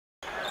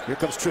Here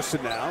comes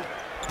Tristan now.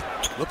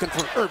 Looking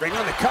for Irving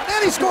on the cut,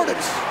 and he scored it!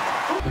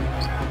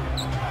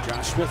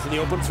 Josh Smith in the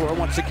open floor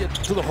wants to get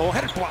to the hole,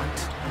 had it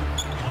blocked.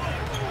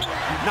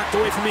 Knocked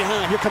away from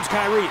behind. Here comes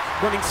Kyrie,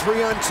 running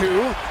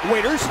 3-on-2.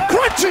 Waiters,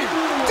 crunching!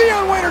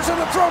 Dion Waiters on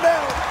the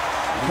throwdown!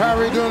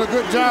 Kyrie doing a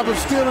good job of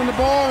stealing the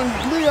ball,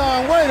 and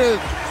Dion Waiters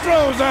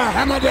throws a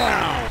hammer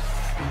down.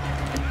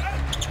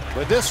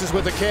 But this is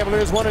what the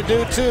Cavaliers want to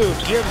do too.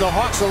 Give the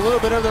Hawks a little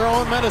bit of their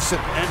own medicine.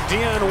 And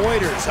Dion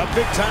Waiters, a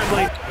big time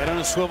late. Head on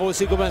a swivel as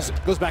he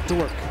goes back to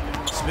work.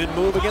 Spin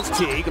move against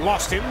Teague,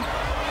 lost him.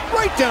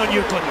 Right down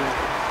Euclid.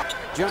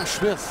 Josh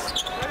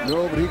Smith.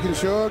 No, but he can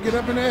sure get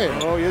up in the air.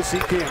 Oh, yes, he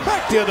can.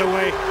 Back the other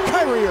way,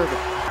 Kyrie Irving.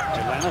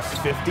 Atlanta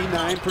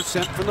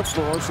 59% from the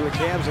floor, so the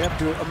Cavs have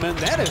to amend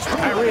that as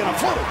Kyrie on a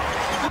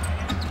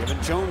floater.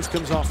 Kevin Jones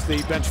comes off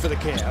the bench for the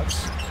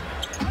Cavs.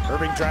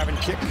 Irving driving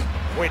kick.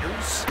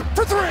 Waiters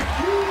for three.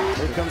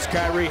 Here comes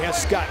Kyrie,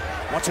 has Scott.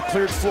 Wants a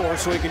cleared floor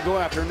so he can go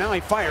after. Now he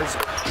fires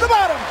the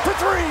bottom for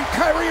three.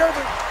 Kyrie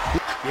Irving.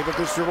 Gave a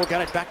good dribble,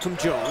 got it back from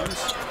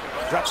Jones.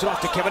 Drops it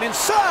off to Kevin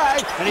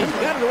inside, and he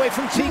got it away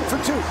from Teague for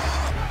two.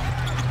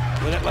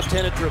 With that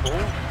left-handed dribble,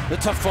 the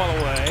tough fall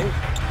away.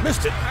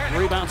 Missed it.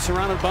 Rebound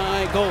surrounded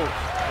by Gold.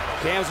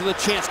 Cavs with a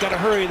chance, got to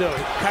hurry though.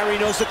 Kyrie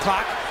knows the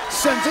clock,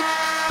 sends it.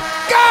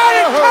 Got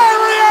it!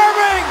 Kyrie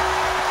Irving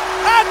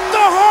at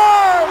the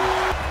horn!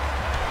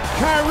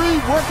 Kyrie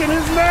working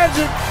his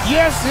magic.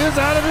 Yes, it's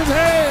out of his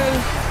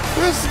hand.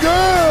 It's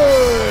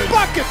good.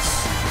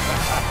 Buckets!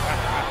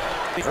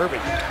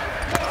 Irving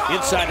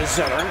inside to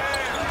Zeller.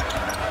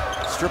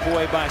 Strip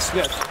away by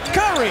Smith.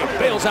 Kyrie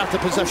bails out the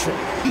possession.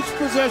 Each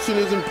possession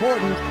is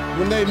important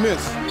when they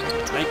miss.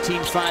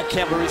 19-5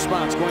 Cavalier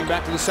response going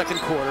back to the second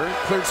quarter.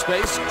 Cleared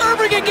space.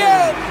 Irving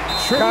again!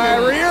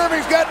 Kyrie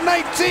Irving's got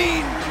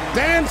 19!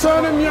 Dance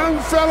on him, young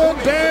fella.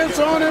 Dance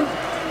on him.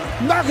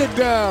 Knock it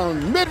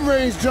down.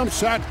 Mid-range jump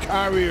shot,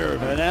 Kyrie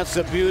Irving. And that's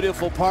a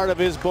beautiful part of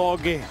his ball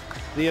game.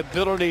 The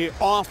ability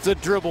off the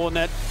dribble in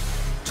that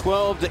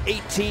 12 to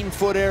 18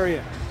 foot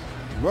area.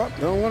 Well,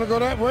 don't want to go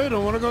that way,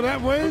 don't want to go that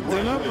way,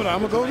 then up, but I'm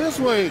going to go this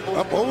way,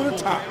 up over the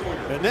top.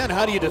 And then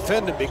how do you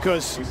defend him?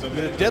 Because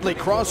the deadly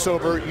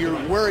crossover, you're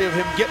wary of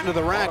him getting to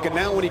the rack, and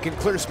now when he can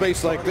clear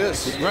space like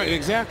this. Right,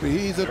 exactly.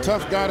 He's a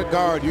tough guy to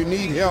guard. You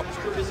need help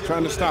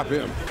trying to stop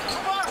him.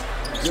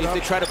 See if they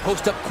try to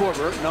post up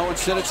Korver. No,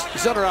 instead it's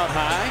Zeller out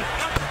high.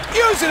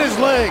 Using his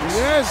legs.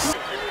 Yes.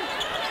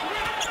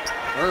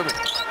 Irving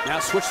now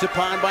switched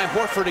upon by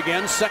Horford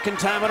again, second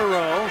time in a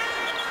row.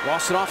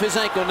 Lost it off his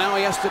ankle. Now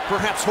he has to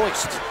perhaps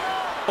hoist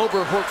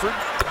over Horford.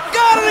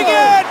 Got it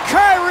again!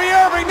 Kyrie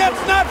Irving,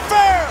 that's not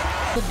fair!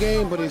 The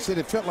game, but they said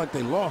it felt like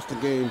they lost the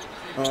game,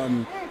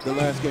 the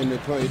last game they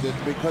played,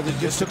 because it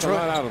just took a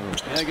lot out of them.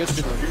 Yeah, I guess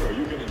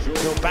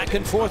so back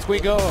and forth we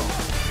go.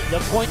 The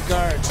point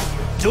guards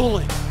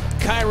dueling.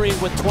 Kyrie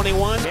with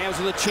 21. Cavs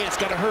with a chance,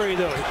 got to hurry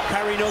though.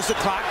 Kyrie knows the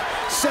clock,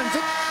 sends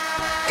it.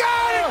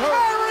 Got it!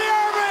 Kyrie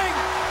Irving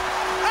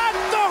at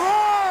the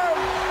horn!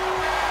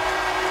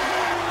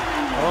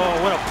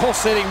 Oh, what a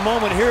pulsating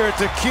moment here at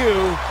the Q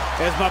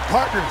as my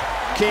partner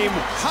came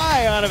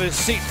high out of his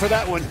seat for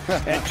that one.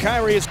 And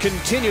Kyrie has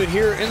continued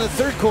here in the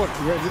third quarter.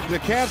 Yeah, the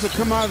Cavs have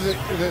come out of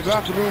the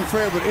locker room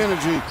fed with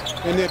energy,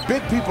 and their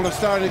big people are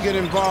starting to get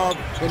involved,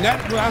 and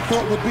that's what I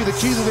thought would be the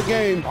key to the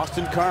game.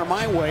 Austin Carr,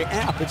 my way,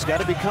 app. It's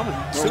got to be coming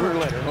sooner or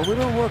later. Oh, we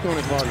don't work on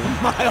it, Barney.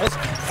 Miles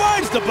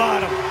finds the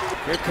bottom.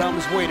 Here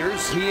comes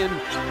Waiters. He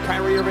and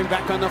Kyrie Irving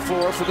back on the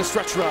floor for the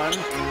stretch run.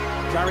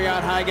 Kyrie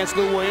out high against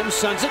Lou Williams,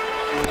 sends it.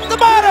 The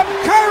bottom,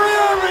 Kyrie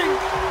Irving.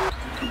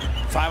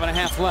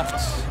 5.5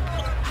 left.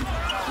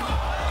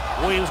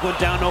 Williams went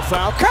down, no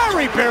foul.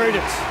 Kyrie buried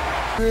it.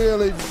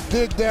 Really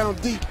dig down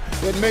deep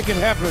and make it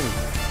happen.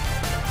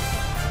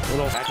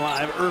 Little back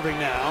line of Irving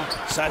now.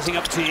 Sizing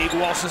up Teague.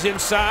 Walsh is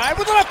inside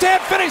with a left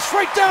hand finish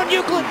right down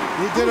Euclid.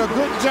 He did a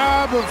good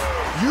job of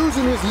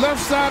using his left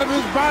side of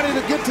his body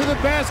to get to the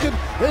basket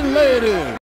and lay it in.